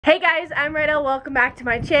Hey guys, I'm Rydel. Welcome back to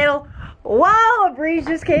my channel. Wow, a breeze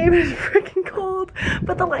just came. It's freaking cold,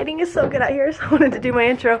 but the lighting is so good out here, so I wanted to do my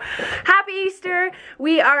intro. Happy Easter.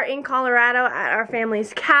 We are in Colorado at our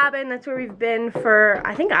family's cabin. That's where we've been for,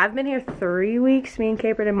 I think I've been here 3 weeks, me and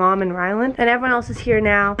Capert and Mom and Ryland, and everyone else is here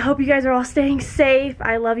now. I hope you guys are all staying safe.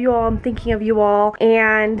 I love you all. I'm thinking of you all.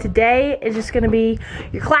 And today is just gonna be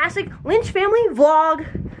your classic Lynch family vlog.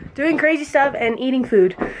 Doing crazy stuff and eating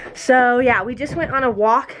food. So yeah, we just went on a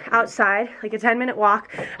walk outside, like a 10-minute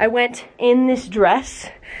walk. I went in this dress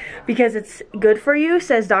because it's good for you,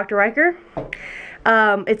 says Dr. Riker.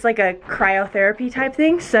 It's like a cryotherapy type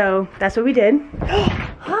thing, so that's what we did.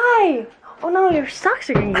 Hi! Oh no, your socks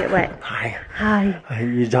are gonna get wet. Hi. Hi. Are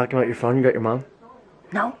you talking about your phone? You got your mom?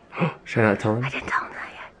 No. Should I not tell him? I didn't tell him that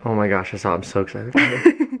yet. Oh my gosh, I'm so excited.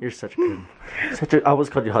 You're such a good, I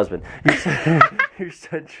almost called you husband. You're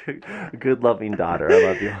such a good, loving daughter. I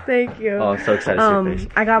love you. Thank you. Oh, I'm so excited to see your face.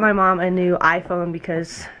 I got my mom a new iPhone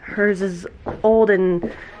because hers is old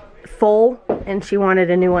and full, and she wanted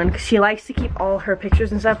a new one because she likes to keep all her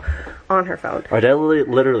pictures and stuff on her phone. Rydel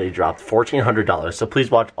literally dropped $1,400, so please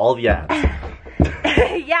watch all the ads.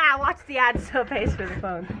 Yeah, watch the ads so it pays for the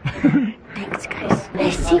phone. Thanks, guys.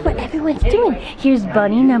 Let's see what everyone's doing. Here's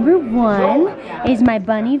bunny number 1. Is my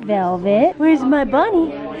bunny Velvet. Where's my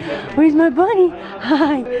bunny? Where's my bunny?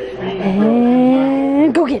 Hi.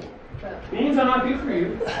 And go get it. Beans are not good for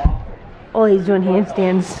you. Oh, he's doing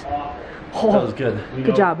handstands. Oh, That was good.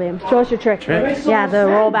 good job, babe. Show us your trick. Yeah, the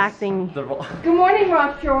roll back thing. Good morning,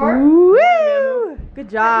 Rockshore. Woo! Good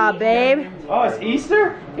job, babe. Oh, it's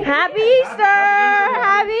Easter? Happy Easter!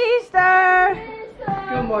 Happy Easter!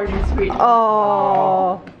 Good morning, sweetie.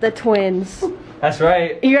 Oh, the twins. That's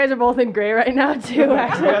right. You guys are both in gray right now too,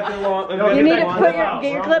 actually. You need to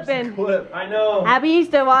get your clip in. I know. Happy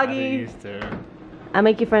Easter, Woggy. Easter. I'll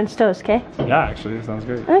make you French toast, okay? Yeah, actually, it sounds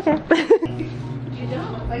great. Okay. You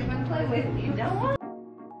don't look like fun to play with. You don't want.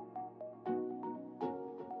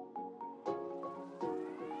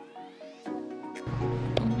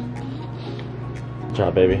 Good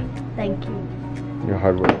job, baby. Thank you. Your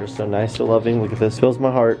hard work. You're so nice, so loving. Look at this. Fills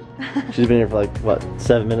my heart. She's been here for like, what,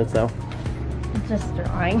 7 minutes now? I'm just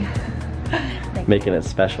drawing. Making it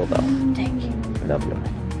special, though. Thank you. I love you.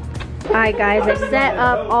 Alright guys, I set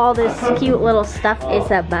up all this cute little stuff.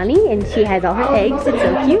 It's a bunny and she has all her eggs. It's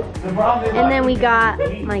so cute. And then we got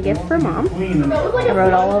my gift for Mom. I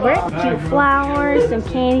wrote all over it. Cute flowers, some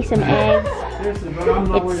candy, some eggs.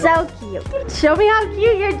 It's so cute. Show me how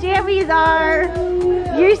cute your jammies are.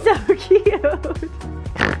 You're so cute.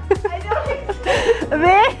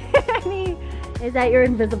 Manny, is that your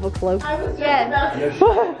invisible cloak? Yes.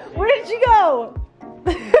 Where did you go?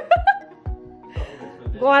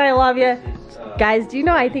 God, I love you. Guys, do you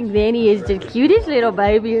know I think Vanny is the cutest little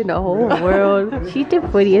baby in the whole world. She's the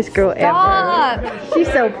prettiest girl ever. She's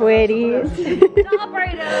so pretty. Stop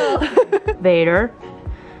right now. Vader.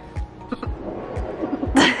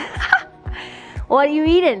 What are you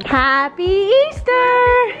eating? Happy Easter!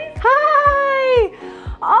 Hi!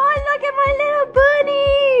 Oh, look at my little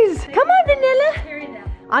bunnies! Come on, Vanilla.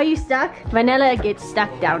 Are you stuck? Vanilla gets stuck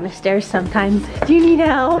down the stairs sometimes. Do you need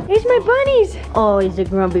help? Here's my bunnies. Oh, he's a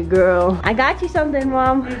grumpy girl. I got you something,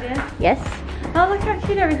 Mom. You did? Yes. Oh, look how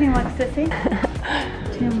cute everything looks, Sissy.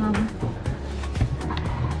 To your mama.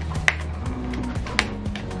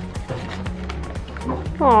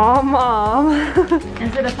 Aw, Mom.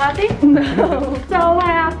 Is it a puppy? No. So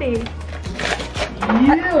happy.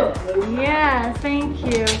 Yes, thank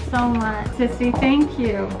you so much, Sissy. Thank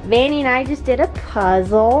you. Vanny and I just did a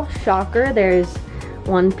puzzle. Shocker, there's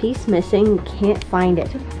one piece missing. We can't find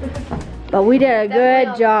it. But we did a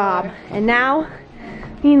good job. And now,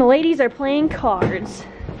 me and the ladies are playing cards.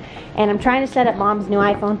 And I'm trying to set up Mom's new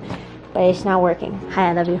iPhone, but it's not working.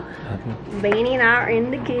 Hi, I love you. Vanny and I are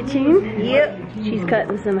in the kitchen. Yep. She's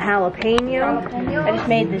cutting some jalapeno. I just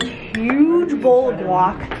made this huge bowl of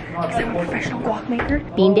guac. Because I'm a professional guac maker.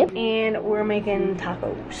 Bean dip. And we're making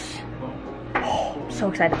tacos. Oh, I'm so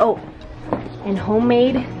excited. Oh, and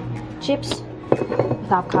homemade chips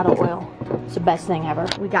with avocado oil. It's the best thing ever.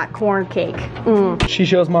 We got corn cake. She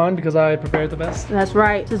chose mine because I prepared the best. That's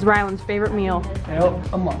right. This is Ryland's favorite meal.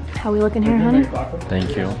 Yep, I'm on. How we looking here, honey?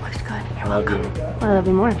 Thank you. Looks good. I love you. I love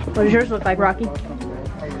you more. What does yours look like, Rocky?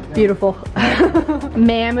 Beautiful.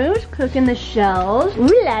 Mammoo's cooking the shells.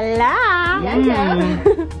 Ooh la la.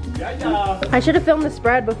 I should have filmed the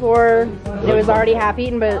spread before it was already half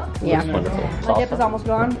eaten, but yeah. Wonderful. My dip is almost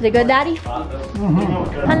gone. Is it good, Daddy?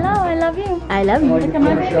 Hello, I love you. I love you. Look at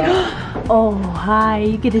my baby. Oh, hi.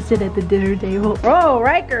 You get to sit at the dinner table. Oh,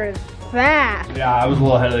 Riker is fast. Yeah, I was a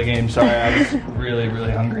little ahead of the game. Sorry, I was really,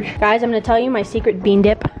 really hungry. Guys, I'm gonna tell you my secret bean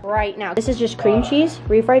dip right now. This is just cream cheese,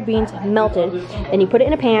 refried beans, melted. Then you put it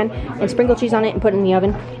in a pan and sprinkle cheese on it and put it in the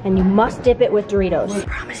oven. And you must dip it with Doritos. I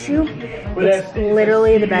promise you, it's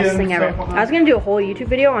literally the best thing ever. I was gonna do a whole YouTube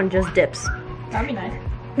video on just dips. That'd be nice.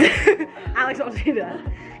 Alex wants to do that.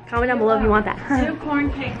 Comment down below if you want that. Do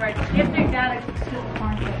corn cake, right? Give your dad a scoop of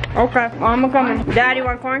corn cake. Okay, I'm coming. Daddy,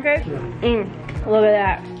 want corn cake? Look at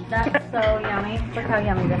that. That's so yummy. Look how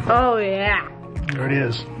yummy this is. Oh yeah. There it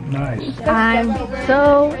is. Nice. I'm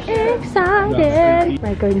so excited.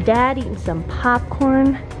 Like our dad eating some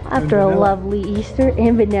popcorn after a lovely Easter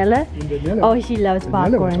in vanilla. Oh, she loves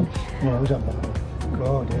popcorn.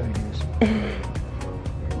 Oh, there it is.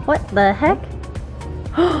 What the heck?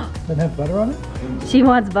 Doesn't have butter on it? She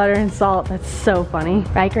wants butter and salt. That's so funny.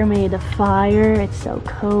 Riker made a fire. It's so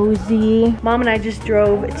cozy. Mom and I just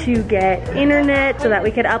drove to get internet so that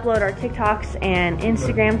we could upload our TikToks and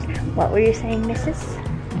Instagrams. What were you saying, Mrs.?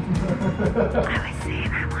 I was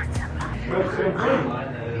saying I want some popcorn.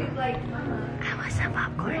 I want some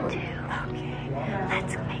popcorn too. Okay,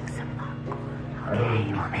 let's make some popcorn.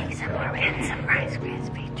 Okay, we'll make some more and some Rice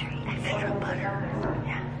Krispie treats. Extra butter.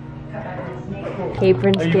 Yeah.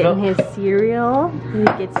 Capron's getting his cereal. He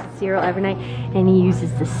gets his cereal every night and he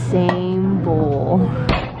uses the same bowl.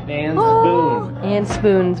 And spoon. And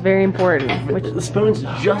spoons, very important. Which the spoon's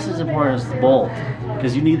just as important as the bowl.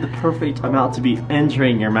 Because you need the perfect amount to be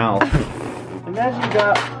entering your mouth. Imagine you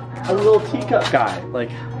got a little teacup guy.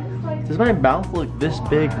 Like, does my mouth look this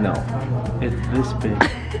big? No. It's this big.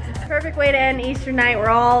 Perfect way to end Easter night. We're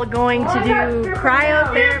all going to do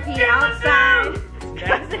cryotherapy outside.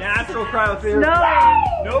 Natural cryotherapy. Snowing.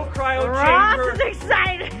 No cryo Ross chamber. is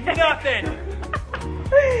excited. Nothing.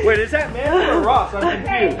 Wait, is that Mammoth or Ross? I'm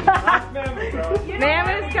confused. Ross Mammoth, bro.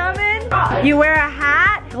 Mammoth's coming. You wear a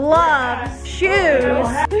hat, gloves, shoes.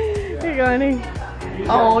 You're going.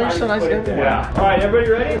 Oh, you're so nice. Yeah. All right, everybody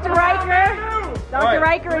ready? Dr. Riker. Dr.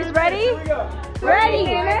 Riker is ready. Ready.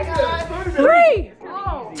 3,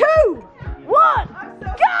 2, 1, go!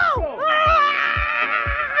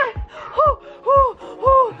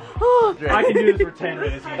 I can do this for 10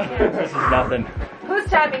 minutes. This is nothing. Who's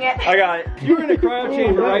timing it? I got it. If you were in a cryo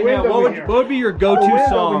chamber right now, what would be your go-to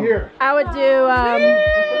song? I would do,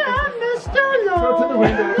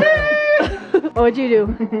 what would you do?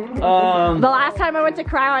 The last time I went to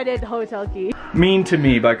cryo, I did Hotel Key. Mean to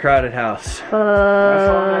Me by Crowded House.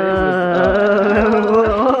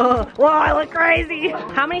 Whoa, I look crazy.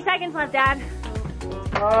 How many seconds left, Dad?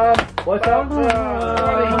 What song?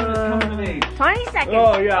 20 seconds.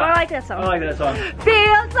 Oh, yeah. Oh, I like that song. I like that song.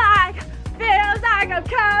 Feels like I'm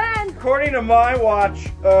coming. According to my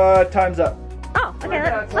watch, time's up. Oh,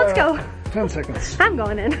 okay, let's go. 10 seconds. I'm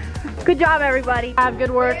going in. Good job, everybody. Have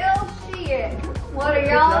good work. What are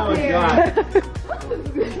y'all doing?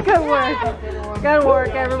 Good work. Good work,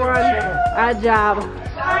 everyone. Good job.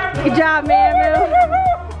 Good job, man.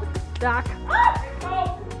 Doc.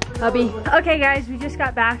 Hubby. Okay, guys, we just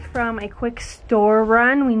got back from a quick store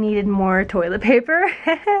run. We needed more toilet paper.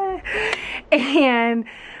 And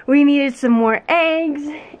we needed some more eggs.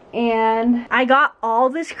 And I got all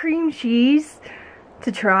this cream cheese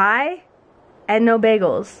to try and no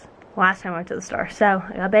bagels last time I went to the store. So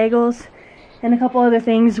I got bagels and a couple other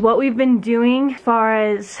things. What we've been doing as far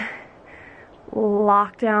as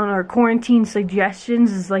lockdown or quarantine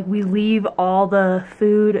suggestions is like we leave all the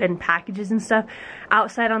food and packages and stuff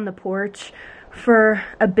outside on the porch for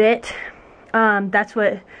a bit. That's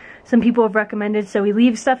what some people have recommended. So we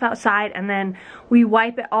leave stuff outside and then we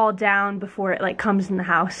wipe it all down before it like comes in the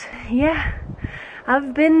house. Yeah,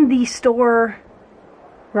 I've been the store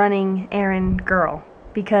running errand girl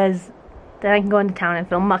because then I can go into town and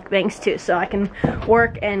film mukbangs too, so I can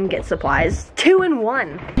work and get supplies. 2 in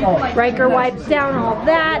 1. Riker wipes down all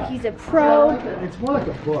that. He's a pro. It's more like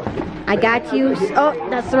a book. I got you. Oh,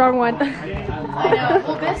 that's the wrong one. I know.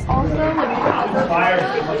 Well, this also.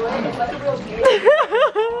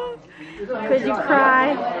 Could you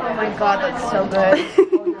cry? Oh my god, that's so good.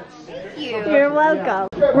 Thank you. You're welcome.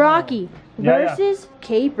 Rocky versus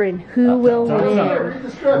Capron. Who will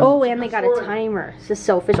win? Oh, and they got a timer. This is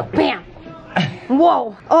so official. Bam!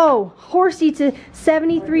 Whoa! Oh, Horsey to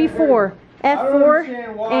 73-4. F4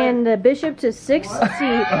 and the bishop to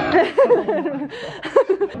 6C.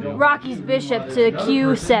 Rocky's bishop to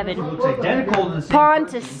Q7. Pawn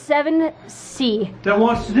to 7C. That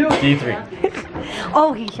wants to do it. D3.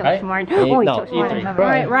 Oh, he's so smart. Oh, he's so smart. E3.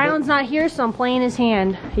 Alright, Ryland's not here, so I'm playing his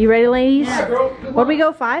hand. You ready, ladies? What'd we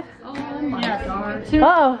go, 5?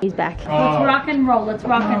 Uh-oh. He's back. Let's rock and roll. Let's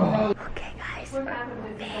rock and roll. Okay, guys.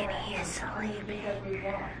 Fanny is sleeping,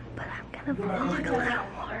 but I'm gonna vlog a little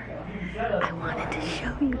more. I wanted to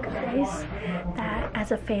show you guys that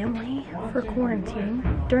as a family for quarantine,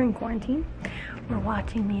 during quarantine, we're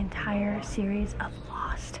watching the entire series of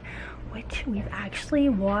Lost, which we've actually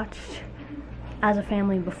watched as a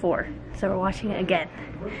family before. So we're watching it again.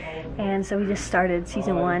 And so we just started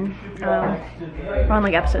season 1. We're on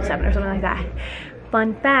like episode 7 or something like that.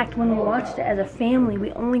 Fun fact, when we watched it as a family,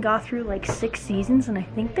 we only got through like 6 seasons, and I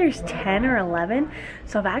think there's 10 or 11.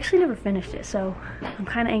 So I've actually never finished it. So I'm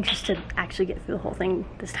kind of anxious to actually get through the whole thing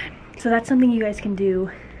this time. So that's something you guys can do,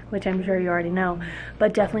 which I'm sure you already know,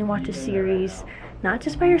 but definitely watch a series, not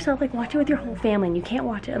just by yourself, like watch it with your whole family, and you can't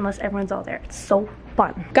watch it unless everyone's all there. It's so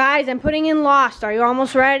fun. Guys, I'm putting in Lost. Are you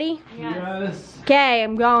almost ready? Yes. Okay,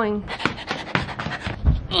 I'm going.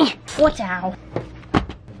 What's out?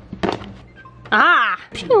 Ah!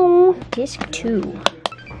 Pew. Disc 2.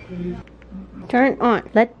 Turn on.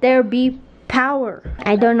 Let there be power.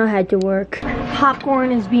 I don't know how to work.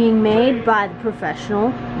 Popcorn is being made by the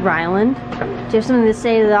professional, Ryland. Do you have something to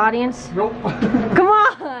say to the audience? Nope. Come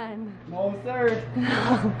on! No, sir.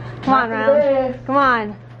 Come on, Ryland. Come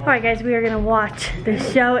on. Alright guys, we are gonna watch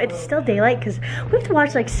this show. It's still daylight because we have to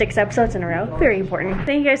watch like 6 episodes in a row. Very important.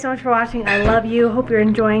 Thank you guys so much for watching. I love you. Hope you're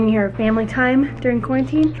enjoying your family time during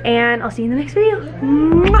quarantine. And I'll see you in the next video.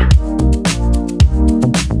 Mwah!